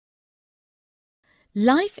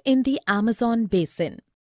Life in the Amazon Basin.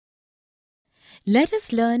 Let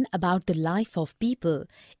us learn about the life of people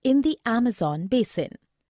in the Amazon Basin.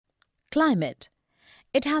 Climate.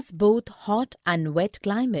 It has both hot and wet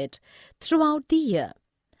climate throughout the year.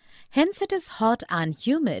 Hence it is hot and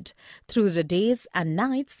humid through the days and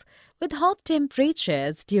nights with hot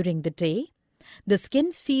temperatures during the day. The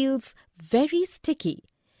skin feels very sticky.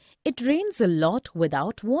 It rains a lot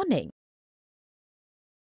without warning.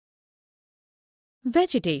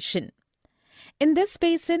 Vegetation. In this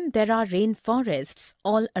basin, there are rainforests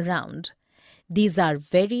all around. These are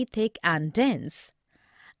very thick and dense.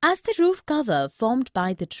 As the roof cover formed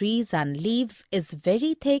by the trees and leaves is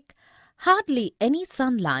very thick, hardly any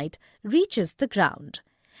sunlight reaches the ground.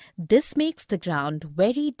 This makes the ground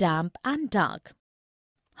very damp and dark.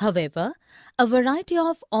 However, a variety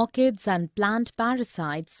of orchids and plant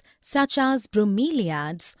parasites such as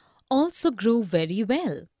bromeliads also grow very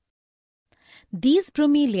well. These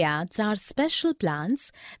bromeliads are special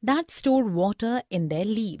plants that store water in their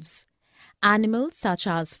leaves. Animals such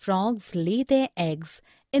as frogs lay their eggs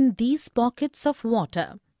in these pockets of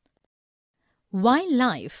water.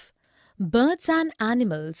 Wildlife. Birds and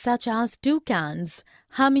animals such as toucans,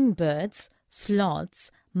 hummingbirds, sloths,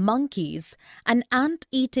 monkeys, and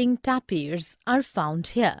ant-eating tapirs are found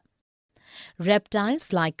here.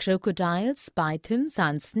 Reptiles like crocodiles, pythons,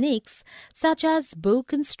 and snakes such as boa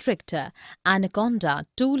constrictor, anaconda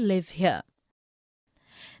too live here.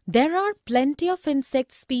 There are plenty of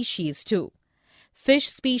insect species too. Fish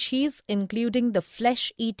species, including the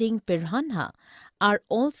flesh-eating piranha, are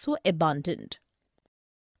also abundant.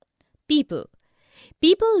 People.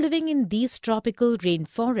 People living in these tropical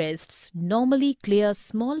rainforests normally clear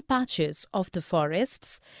small patches of the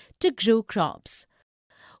forests to grow crops.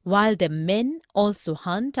 While the men also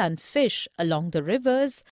hunt and fish along the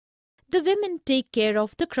rivers, the women take care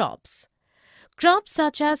of the crops. Crops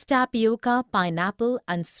such as tapioca, pineapple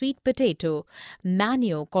and sweet potato,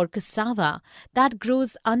 manioc or cassava that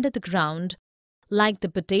grows under the ground like the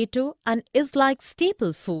potato and is like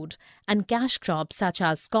staple food, and cash crops such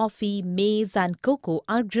as coffee, maize and cocoa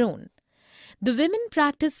are grown. The women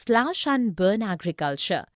practice slash and burn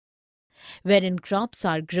agriculture, wherein crops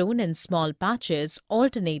are grown in small patches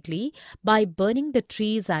alternately by burning the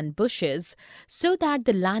trees and bushes so that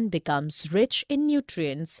the land becomes rich in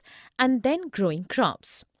nutrients and then growing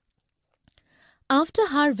crops. After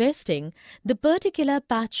harvesting, the particular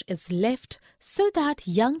patch is left so that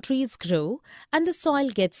young trees grow and the soil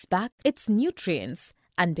gets back its nutrients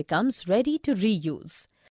and becomes ready to reuse.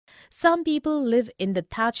 Some people live in the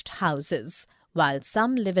thatched houses, while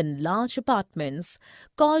some live in large apartments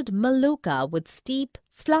called maloka with steep,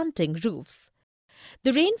 slanting roofs.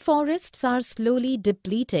 The rainforests are slowly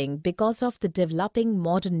depleting because of the developing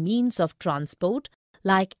modern means of transport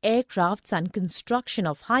like aircrafts and construction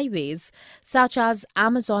of highways such as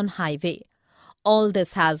Amazon Highway. All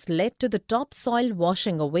this has led to the topsoil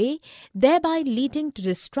washing away, thereby leading to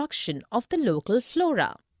destruction of the local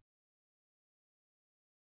flora.